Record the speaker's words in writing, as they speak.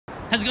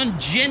How's it going,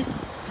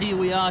 gents? Here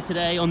we are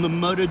today on the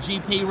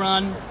MotoGP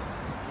run.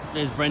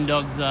 There's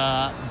Brendog's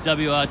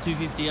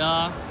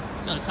WR250R.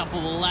 Got a couple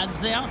of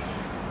lads out.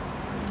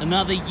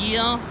 Another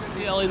year.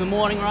 Pretty early in the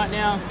morning right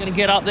now. Gonna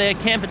get up there,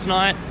 camp it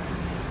tonight,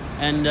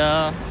 and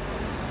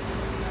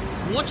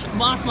watch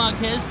Marc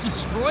Marquez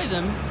destroy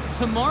them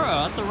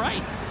tomorrow at the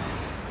race.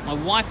 My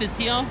wife is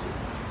here.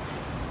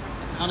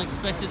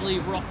 Unexpectedly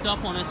rocked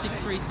up on her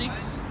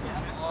 636.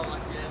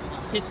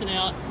 Pissing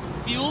out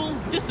fuel.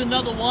 Just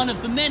another one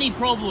of the many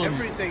problems.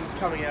 Everything's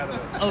coming out of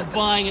it. Of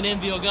buying an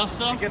MV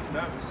Augusta. It gets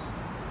nervous.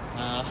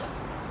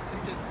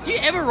 Do you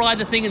ever ride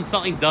the thing and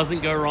something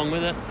doesn't go wrong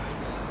with it?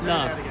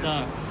 No.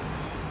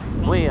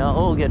 We are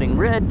all getting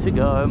ready to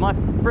go. My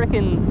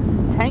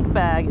freaking tank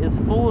bag is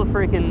full of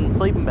freaking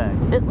sleeping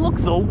bags. It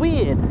looks all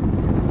weird.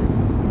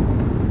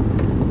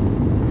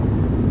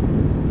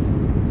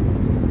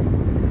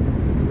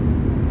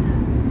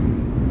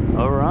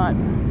 Alright,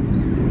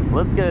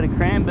 let's go to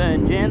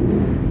Cranbourne, gents.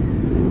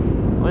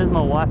 Where's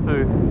my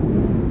waifu?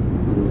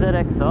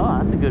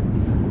 ZXR, that's a good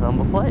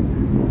number plate.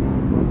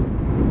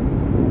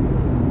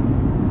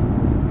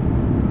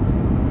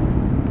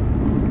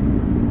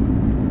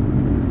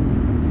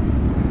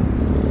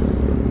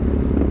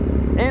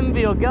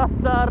 MV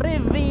Augusta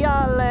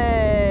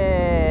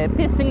Riviale,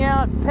 pissing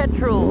out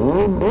petrol.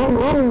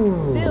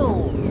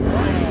 Still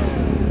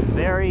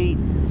very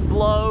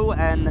slow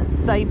and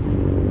safe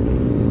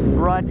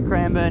ride to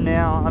Cranbourne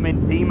now. I'm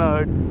in D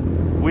mode.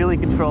 Wheelie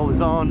control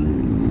is on.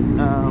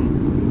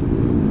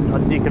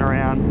 Not dicking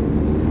around.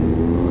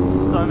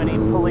 So many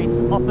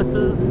police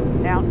officers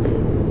out.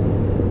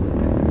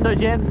 So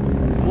gents,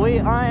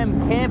 I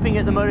am camping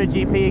at the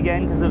MotoGP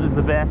again because it was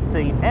the best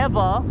thing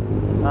ever.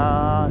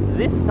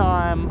 This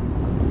time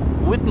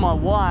with my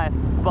wife,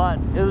 but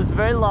it was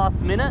very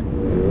last minute.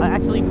 I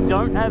actually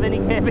don't have any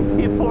camping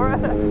gear for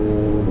her,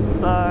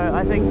 so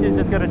I think she's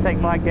just going to take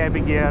my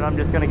camping gear and I'm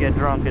just going to get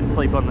drunk and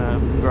sleep on the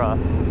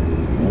grass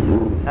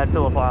at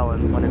Phillip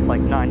Island when it's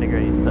like 9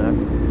 degrees. So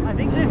I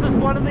think this is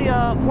one of the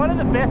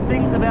best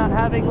things about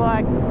having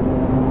like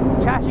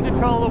chassis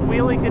control or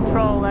wheeling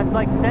control that's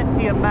like set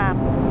to your map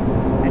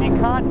and you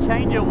can't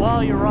change it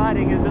while you're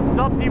riding, is it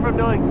stops you from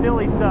doing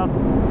silly stuff.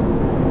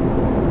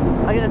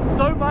 Like, there's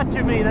so much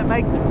of me that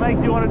makes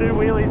me want to do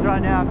wheelies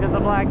right now because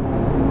I'm like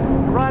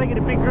riding in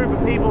a big group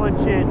of people and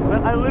shit,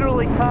 but I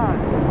literally can't.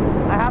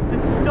 I have to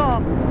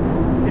stop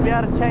to be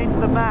able to change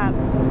the map,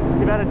 to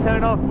be able to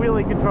turn off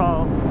wheelie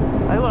control.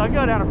 Like, look, I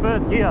go down to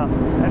first gear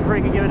and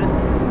freaking give it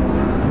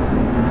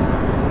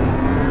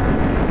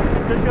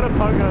just got a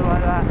pogo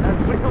like that.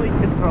 That's wheelie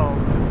control.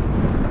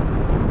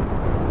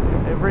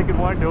 It freaking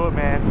won't do it,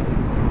 man.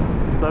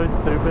 So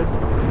stupid.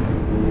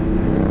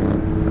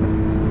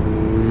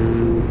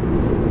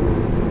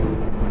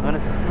 I'm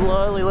gonna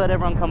slowly let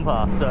everyone come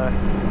past, so.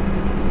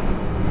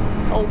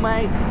 Old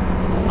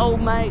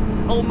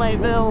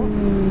mateville.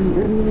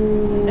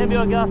 MV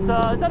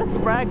Augusta. Is that a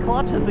Sprag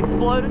clutch that's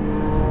exploded?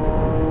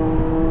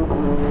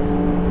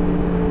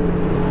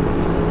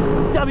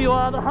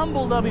 WR, the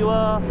humble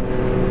WR.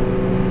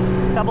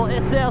 Couple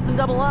SLs and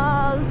double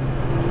Rs.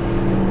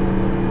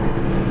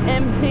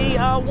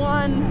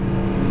 MTR1.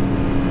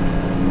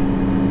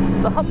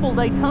 The humble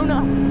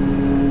Daytona.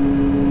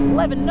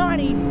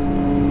 1190.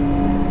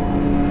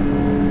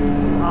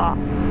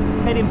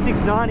 KTM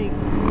 690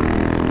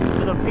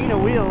 with a Pina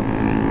wheels,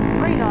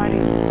 390.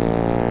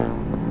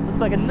 Looks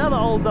like another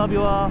old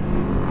WR.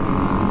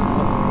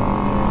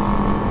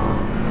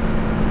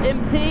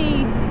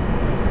 MT.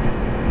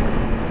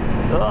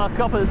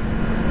 Coppers.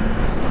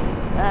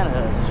 And a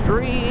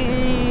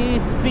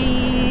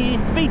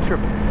speed trip.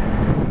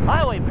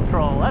 Highway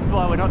patrol. That's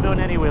why we're not doing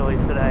any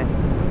wheelies today.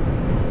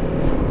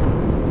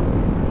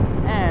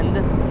 And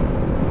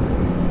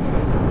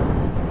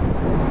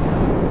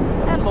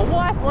my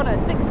wife on a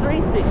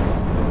 636.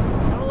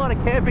 Not a lot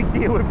of camping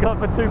gear we've got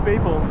for two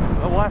people.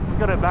 My wife's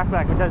got her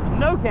backpack, which has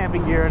no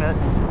camping gear in it.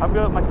 I've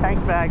got my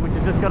tank bag, which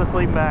has just got a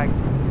sleeping bag.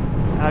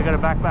 And I've got a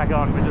backpack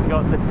on, which has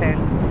got the tent.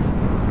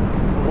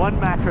 One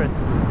mattress.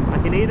 I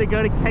can either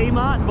go to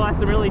Kmart and buy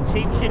some really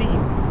cheap, shitty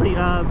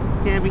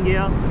camping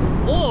gear,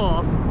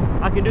 or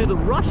I can do the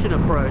Russian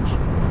approach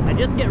and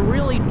just get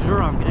really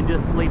drunk and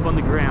just sleep on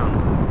the ground.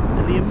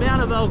 And the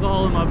amount of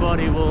alcohol in my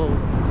body will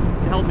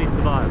help me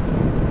survive.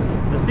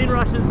 I've seen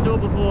Russians do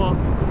it before.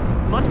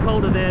 Much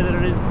colder there than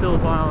it is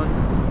Phillip Island,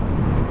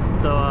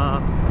 so I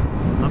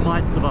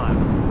might survive.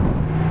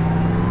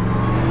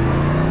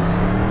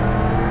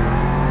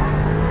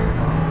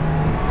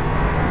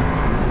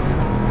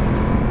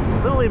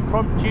 Little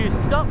impromptu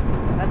stop.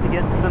 Had to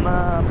get some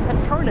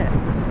Petronas.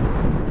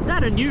 Is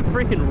that a new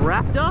freaking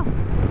Raptor?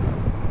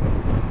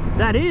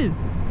 That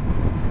is.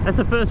 That's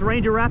the first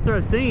Ranger Raptor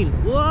I've seen.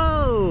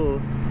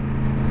 Whoa!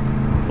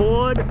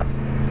 Ford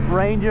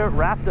Ranger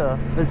Raptor.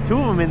 There's two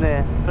of them in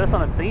there. First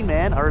one I've seen,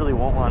 man. I really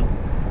want one.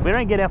 We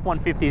don't get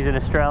F-150s in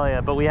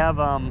Australia, but we have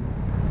a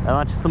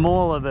much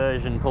smaller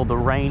version called the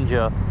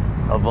Ranger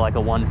of like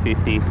a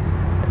 150.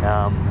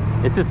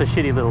 It's just a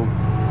shitty little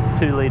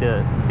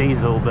 2-litre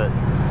diesel, but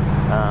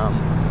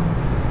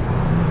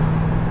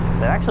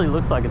It actually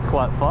looks like it's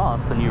quite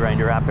fast, the new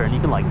Ranger Raptor, and you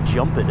can like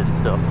jump it and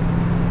stuff.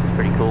 It's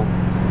pretty cool.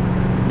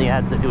 And the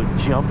ads that do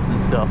jumps and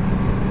stuff.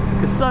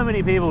 Because so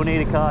many people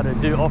need a car to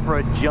do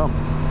off-road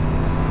jumps.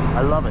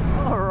 I love it.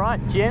 Alright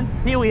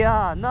gents, here we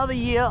are. Another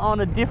year on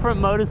a different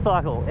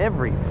motorcycle.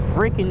 Every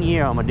freaking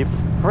year I'm a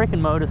different freaking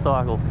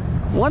motorcycle.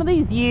 One of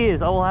these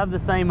years I will have the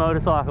same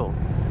motorcycle.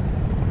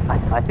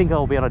 I think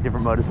I'll be on a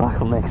different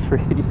motorcycle next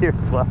freaking year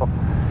as well.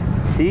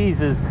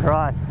 Jesus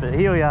Christ. But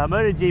here we are,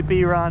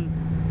 MotoGP run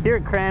here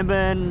at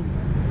Cranbourne.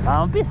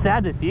 I'm a bit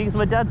sad this year because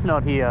my dad's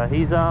not here.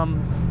 He's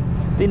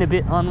been a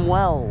bit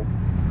unwell.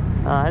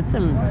 Had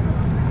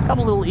a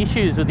couple little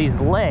issues with his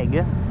leg.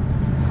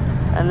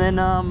 And then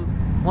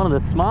one of the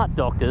smart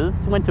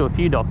doctors, went to a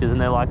few doctors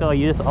and they're like, oh,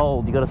 you're just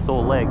old, you got a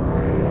sore leg.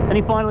 And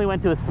he finally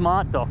went to a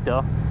smart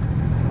doctor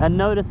and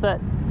noticed that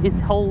his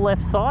whole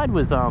left side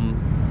was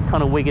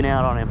kind of wigging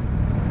out on him.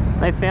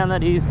 They found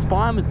that his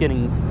spine was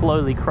getting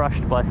slowly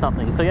crushed by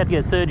something, so he had to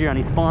get surgery on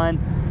his spine.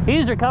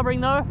 He's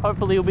recovering though,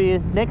 hopefully he'll be here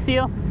next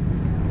year.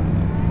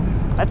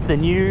 That's the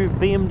new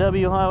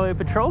BMW Highway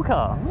Patrol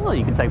car. Well,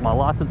 you can take my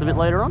license a bit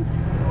later on.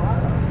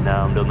 No,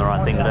 I'm doing the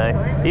right thing today.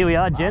 Here we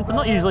are gents, I'm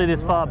not usually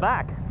this far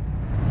back.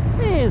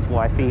 There's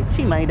wifey,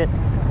 she made it.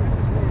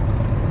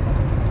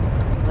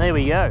 There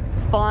we go,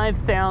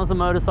 5,000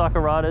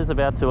 motorcycle riders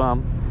about to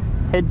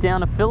head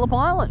down to Phillip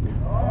Island.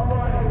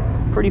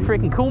 Pretty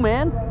freaking cool,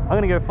 man. I'm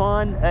gonna go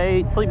find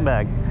a sleeping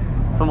bag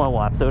for my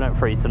wife so we don't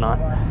freeze tonight.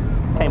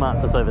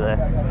 Kmart's just over there.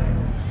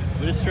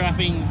 We're just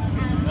strapping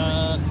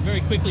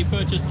very quickly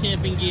purchased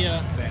camping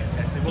gear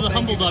for the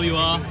humble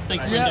WR.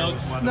 Thanks for the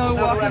dogs. No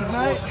walkers,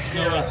 mate.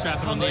 No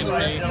strapping on the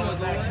MT.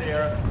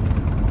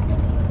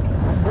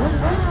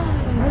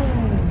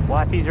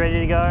 Wifey's ready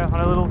to go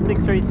on a little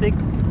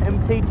 636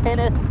 MT10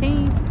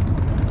 SP.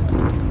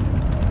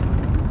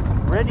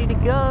 Ready to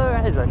go.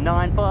 There's a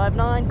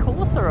 959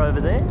 Corsa over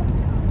there.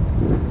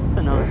 It's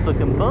a nice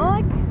looking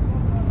bike.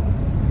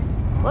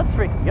 Let's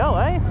freaking go,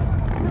 eh?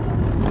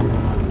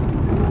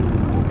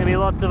 Gonna be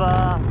lots of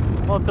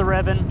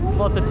revving,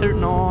 lots of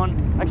tooting horn.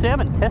 Actually, I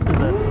haven't tested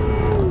it.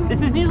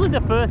 This is usually the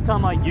first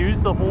time I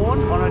use the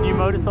horn on a new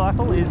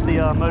motorcycle, is the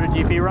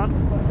MotoGP run.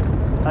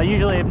 I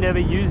usually have never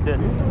used it,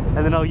 and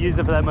then I'll use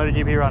it for that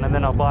MotoGP run, and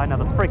then I'll buy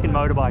another freaking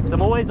motorbike. So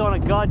I'm always on a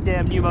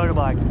goddamn new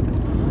motorbike.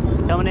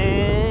 Coming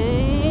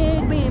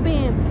in, bam,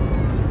 bam.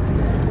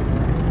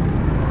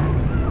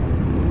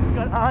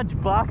 Got Arj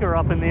Barker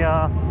up in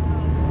the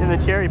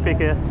cherry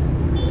picker.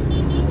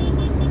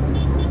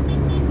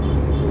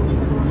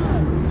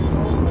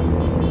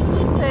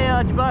 Hey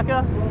Arj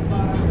Barker.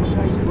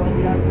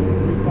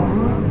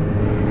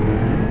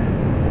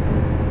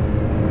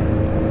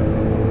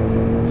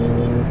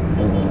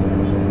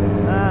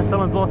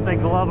 Someone's lost their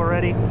glove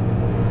already.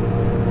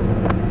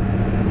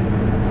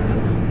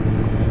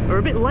 We're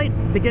a bit late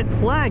to get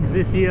flags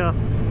this year.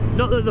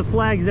 Not that the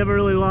flags ever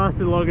really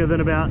lasted longer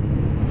than about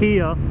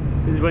here,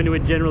 is when we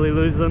would generally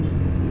lose them.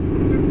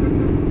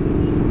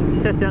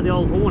 Let's test out the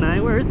old horn, eh?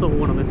 Where is the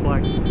horn on this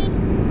bike?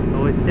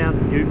 Oh, it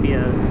sounds goofy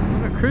as.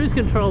 Got cruise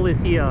control this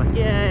year.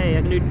 Yay,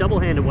 I can do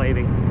double-handed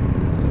waving.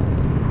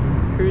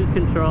 Cruise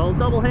control,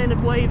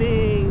 double-handed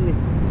waving.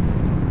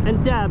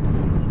 And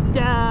dabs,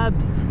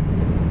 dabs.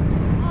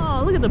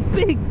 Oh, look at the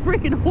big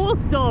freaking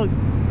horse dog.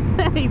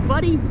 Hey,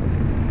 buddy.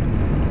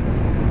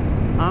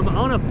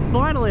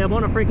 Finally, I'm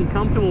on a freaking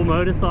comfortable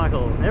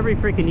motorcycle. Every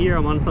freaking year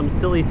I'm on some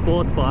silly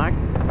sports bike.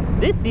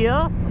 This year,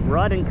 I'm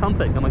riding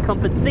comfort. Got my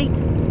comfort seat.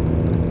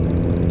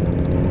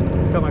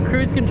 Got my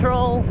cruise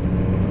control.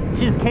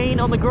 She's keen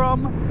on the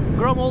Grom.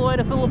 Grom all the way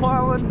to Phillip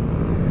Island.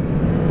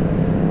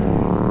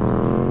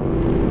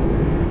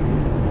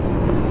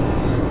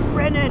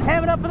 Brendan,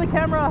 ham it up for the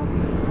camera.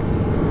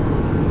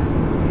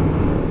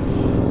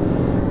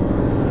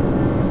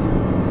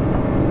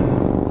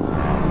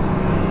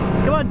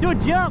 Come on, do a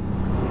jump.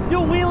 Do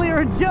a wheelie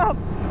or a jump.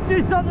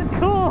 Do something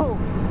cool.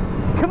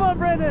 Come on,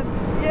 Brendan.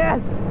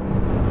 Yes.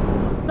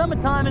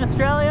 Summertime in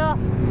Australia.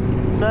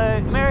 So,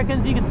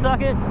 Americans, you can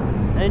suck it.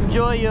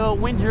 Enjoy your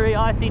wintry,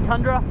 icy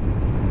tundra.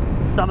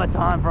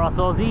 Summertime for us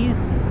Aussies.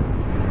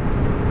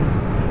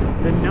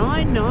 The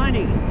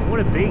 990. What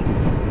a beast.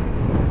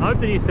 I hope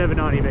the new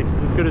 790 makes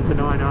it as good as the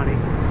 990.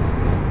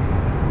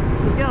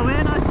 Go,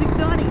 man. Nice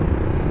 690.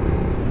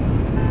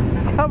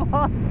 Come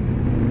on.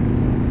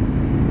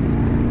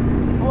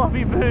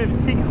 Floppy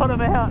boobs, she got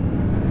him out.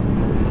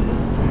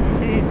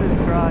 Jesus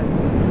Christ.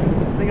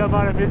 I think I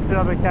might have missed it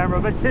on the camera,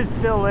 but she's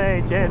still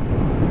there, gents.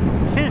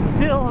 She's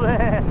still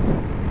there.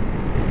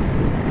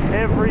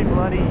 Every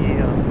bloody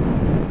year.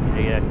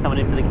 There you go, coming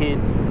in for the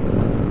kids.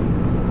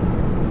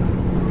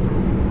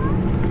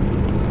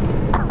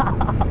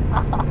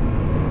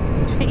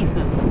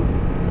 Jesus.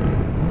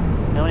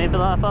 Going in for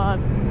the high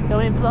fives.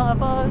 Going in for the high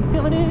fives.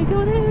 Coming in,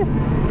 coming in.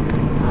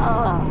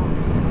 Ah.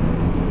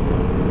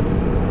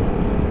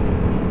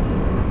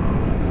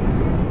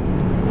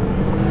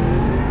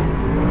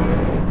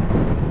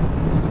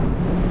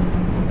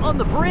 On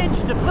the bridge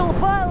to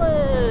Phillip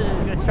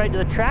Island. Go straight to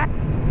the track,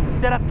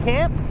 set up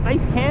camp,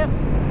 base camp,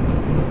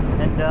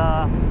 and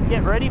and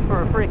get ready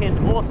for a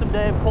freaking awesome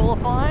day of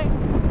qualifying.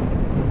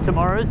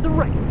 Tomorrow's the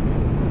race.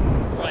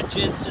 Right,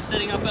 gents, just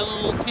setting up our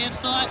little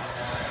campsite.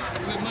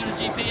 We've got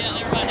MotoGP out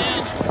there right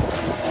now.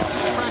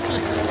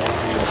 Practice.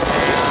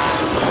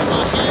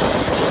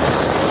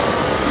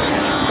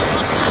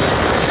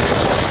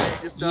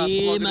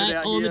 Yeah, mate,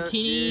 on the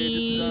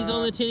tinnies,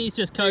 on the tinnies.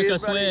 Just Coke, I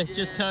swear,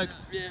 just Coke.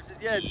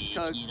 Yeah, just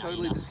Coke,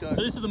 totally just Coke.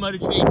 So this is the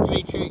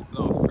MotoGP.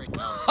 Oh, freak.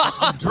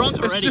 I'm drunk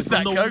already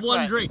from the Coke, one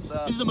mate. drink.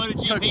 This is the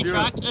MotoGP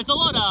track. It's a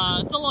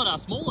lot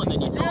smaller than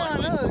you thought. Yeah, I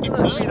know, In got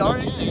those person,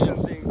 orange things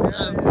and things.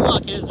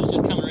 Marquez was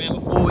just coming around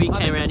before we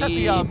came around it's at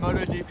here. the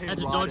MotoGP Had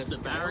to Ride dodge the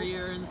scale.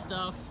 barrier and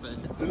stuff.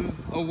 And This is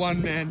a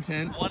one-man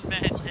tent.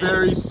 It's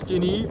Very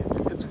skinny.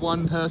 It's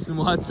one person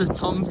wide, so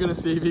Tom's gonna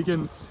see if he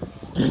can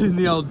get in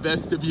the old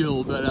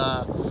vestibule, but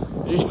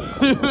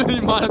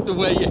you might have to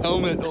wear your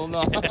helmet all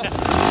night.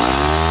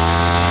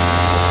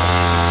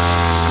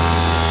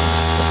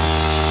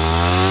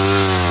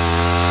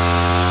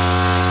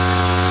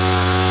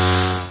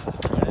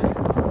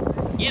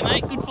 Yeah,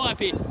 mate, good fire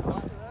pit.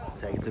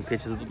 Taking some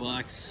pictures of the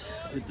bikes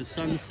with the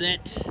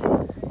sunset.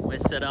 We're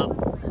set up.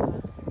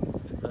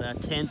 Got our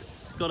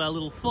tents, got our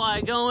little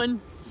fire going.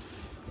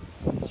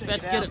 About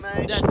to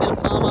get a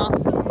palmer.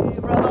 Yeah,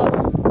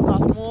 brother, it's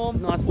nice and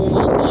warm. Nice warm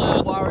little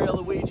fire.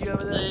 Wario Luigi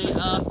over there.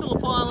 The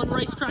Phillip Island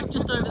racetrack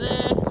just over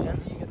there.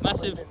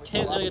 Massive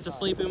tent that I get to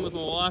sleep in with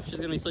my wife. She's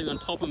going to be sleeping on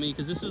top of me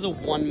because this is a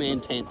one-man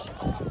tent.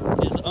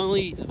 It is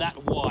only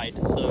that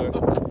wide, so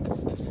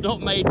it's not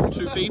made for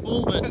two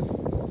people, but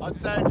I'd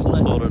say it's we'll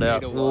less sort than it a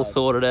out. metre We'll wide.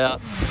 sort it out.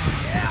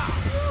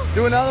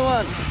 Do another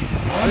one.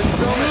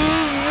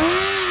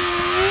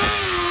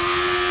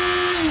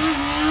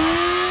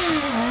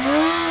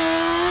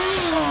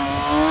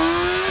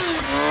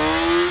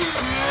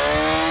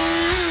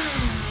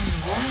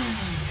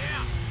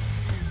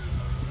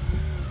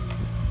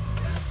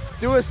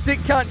 Do a sick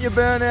cunt, you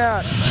burn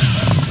out.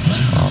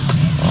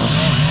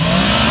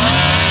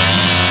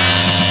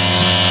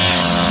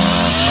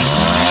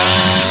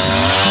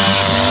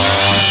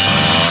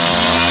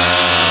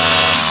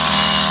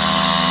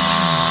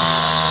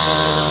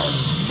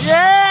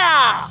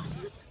 Yeah!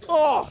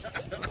 Oh!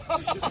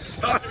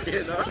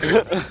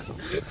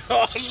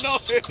 Oh no!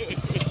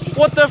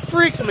 What the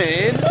frick,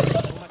 man?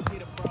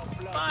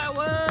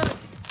 Fireworks!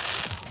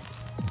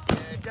 Yeah,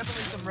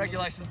 definitely some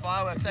regulation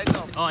fireworks, eh,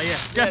 Tom? Oh yeah,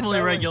 definitely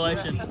totally.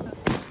 regulation.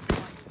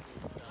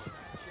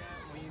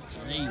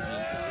 Jesus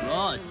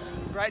Christ.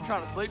 Great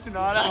trying to sleep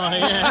tonight. Oh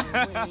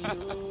yeah.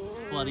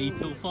 Bloody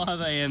till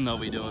 5 AM they'll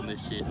be doing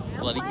this shit.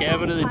 Bloody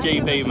camping to the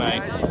GP,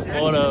 mate.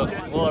 What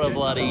a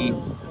bloody...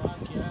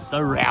 So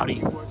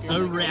rowdy.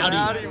 So rowdy.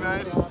 Howdy,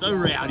 mate. So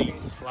rowdy.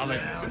 Love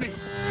it.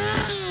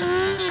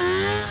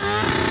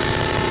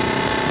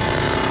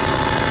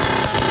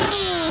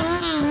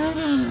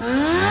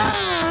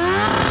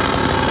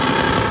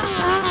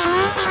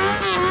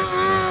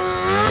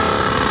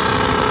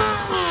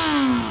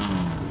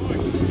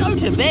 Go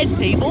to bed,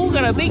 people.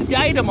 Got a big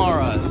day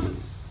tomorrow.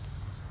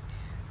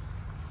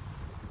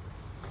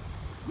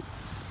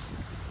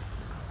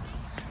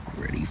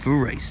 Ready for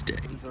race day.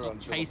 Stop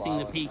chasing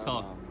the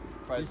peacock.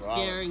 You're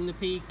scaring the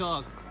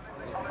peacock.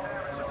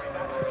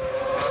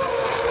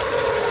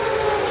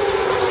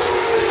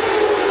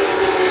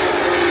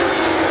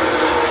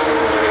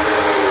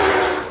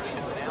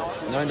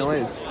 No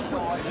noise.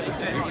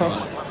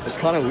 It's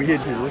kind of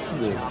weird to listen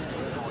to.